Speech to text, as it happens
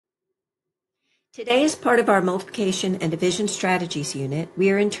Today, as part of our multiplication and division strategies unit, we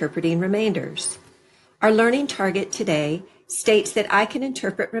are interpreting remainders. Our learning target today states that I can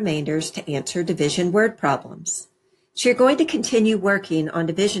interpret remainders to answer division word problems. So you're going to continue working on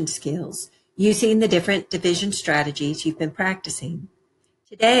division skills using the different division strategies you've been practicing.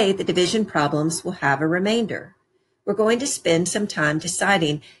 Today, the division problems will have a remainder. We're going to spend some time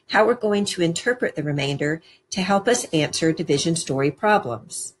deciding how we're going to interpret the remainder to help us answer division story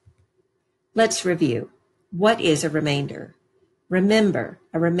problems. Let's review. What is a remainder? Remember,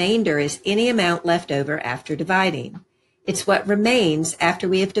 a remainder is any amount left over after dividing. It's what remains after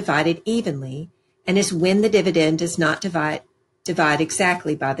we have divided evenly and is when the dividend does not divide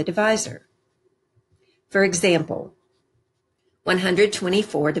exactly by the divisor. For example,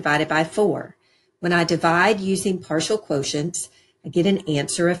 124 divided by 4. When I divide using partial quotients, I get an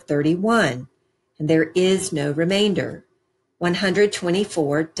answer of 31, and there is no remainder.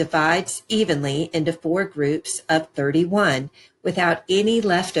 124 divides evenly into 4 groups of 31 without any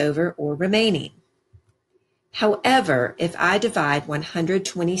leftover or remaining. However, if I divide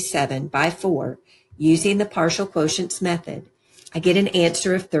 127 by 4 using the partial quotients method, I get an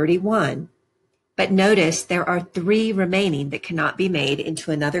answer of 31. But notice there are 3 remaining that cannot be made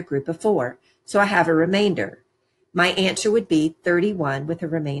into another group of 4, so I have a remainder. My answer would be 31 with a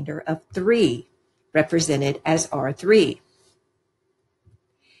remainder of 3, represented as R3.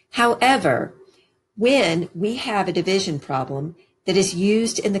 However, when we have a division problem that is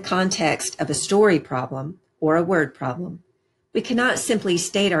used in the context of a story problem or a word problem, we cannot simply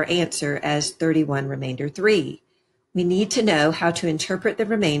state our answer as 31 remainder 3. We need to know how to interpret the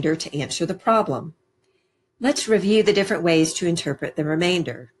remainder to answer the problem. Let's review the different ways to interpret the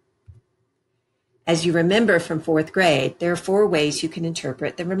remainder. As you remember from 4th grade, there are 4 ways you can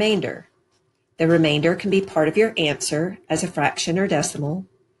interpret the remainder. The remainder can be part of your answer as a fraction or decimal.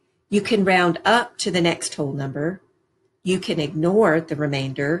 You can round up to the next whole number. You can ignore the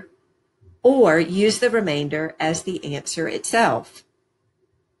remainder, or use the remainder as the answer itself.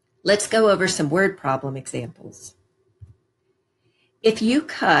 Let's go over some word problem examples. If you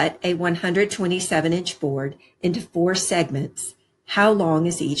cut a 127-inch board into 4 segments, how long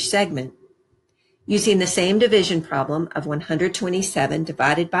is each segment? Using the same division problem of 127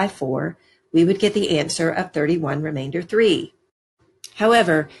 divided by 4, we would get the answer of 31 remainder 3.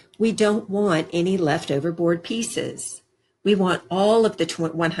 However, we don't want any leftover board pieces. We want all of the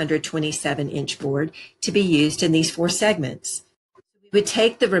 127-inch board to be used in these 4 segments. We would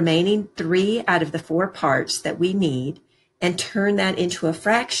take the remaining 3 out of the 4 parts that we need and turn that into a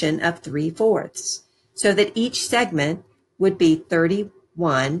fraction of 3/4, so that each segment would be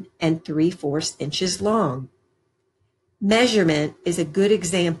 31 3/4 inches long. Measurement is a good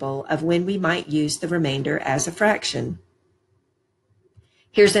example of when we might use the remainder as a fraction.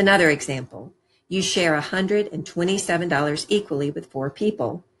 Here's another example. You share $127 equally with 4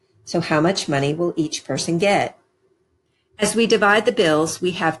 people. So how much money will each person get? As we divide the bills,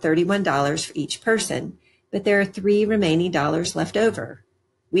 we have $31 for each person, but there are 3 remaining dollars left over.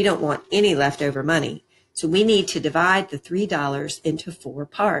 We don't want any leftover money, so we need to divide the $3 into 4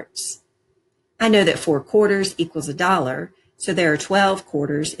 parts. I know that 4 quarters equals $1, so there are 12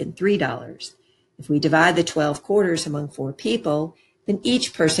 quarters in $3. If we divide the 12 quarters among 4 people, then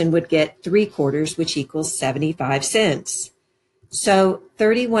each person would get 3 quarters, which equals 75 cents. So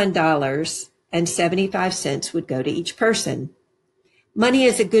 $31.75 would go to each person. Money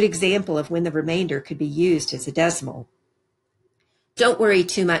is a good example of when the remainder could be used as a decimal. Don't worry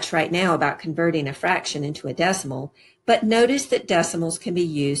too much right now about converting a fraction into a decimal, but notice that decimals can be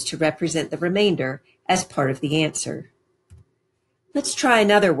used to represent the remainder as part of the answer. Let's try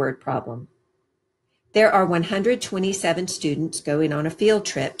another word problem. There are 127 students going on a field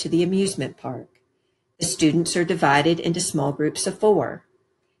trip to the amusement park. The students are divided into small groups of 4.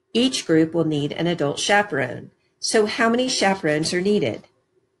 Each group will need an adult chaperone. So how many chaperones are needed?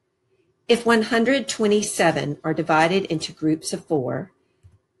 If 127 are divided into groups of 4,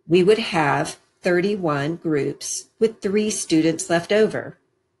 we would have 31 groups with 3 students left over.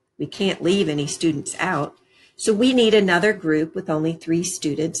 We can't leave any students out, so we need another group with only 3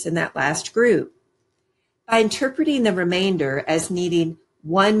 students in that last group. By interpreting the remainder as needing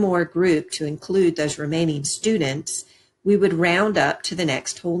 1 more group to include those remaining students, we would round up to the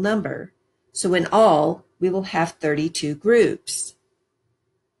next whole number. So in all, we will have 32 groups.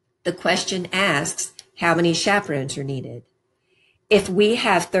 The question asks how many chaperones are needed. If we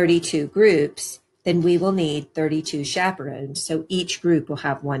have 32 groups, then we will need 32 chaperones, so each group will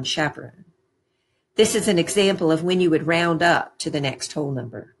have 1 chaperone. This is an example of when you would round up to the next whole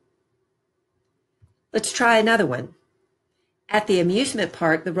number. Let's try another one. At the amusement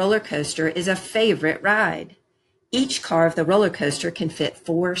park, the roller coaster is a favorite ride. Each car of the roller coaster can fit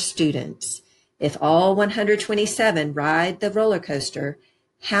 4 students. If all 127 ride the roller coaster,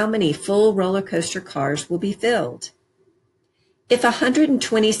 how many full roller coaster cars will be filled? If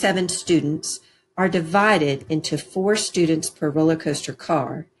 127 students are divided into 4 students per roller coaster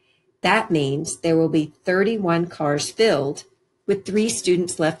car, that means there will be 31 cars filled with 3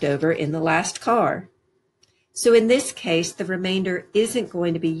 students left over in the last car. So in this case, the remainder isn't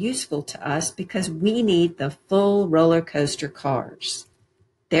going to be useful to us because we need the full roller coaster cars.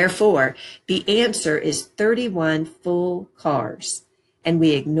 Therefore, the answer is 31 full cars, and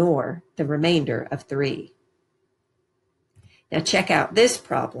we ignore the remainder of 3. Now check out this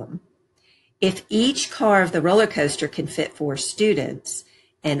problem. If each car of the roller coaster can fit 4 students,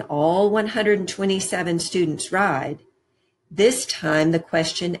 and all 127 students ride, this time the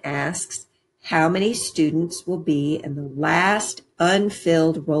question asks, how many students will be in the last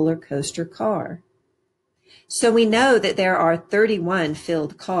unfilled roller coaster car? So we know that there are 31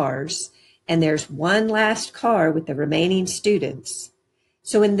 filled cars, and there's 1 last car with the remaining students.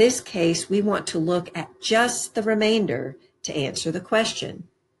 So in this case, we want to look at just the remainder to answer the question.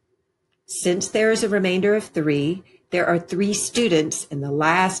 Since there is a remainder of 3, there are 3 students in the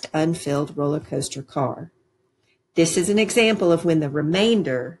last unfilled roller coaster car. This is an example of when the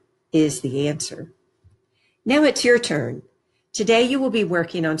remainder is the answer. Now it's your turn. Today you will be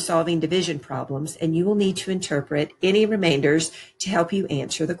working on solving division problems, and you will need to interpret any remainders to help you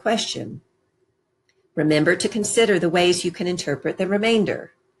answer the question. Remember to consider the ways you can interpret the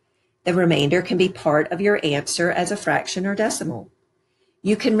remainder. The remainder can be part of your answer as a fraction or decimal.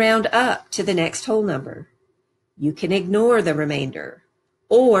 You can round up to the next whole number. You can ignore the remainder,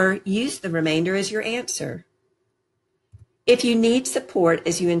 or use the remainder as your answer. If you need support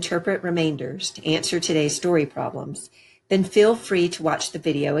as you interpret remainders to answer today's story problems, then feel free to watch the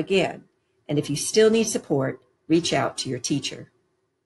video again. And if you still need support, reach out to your teacher.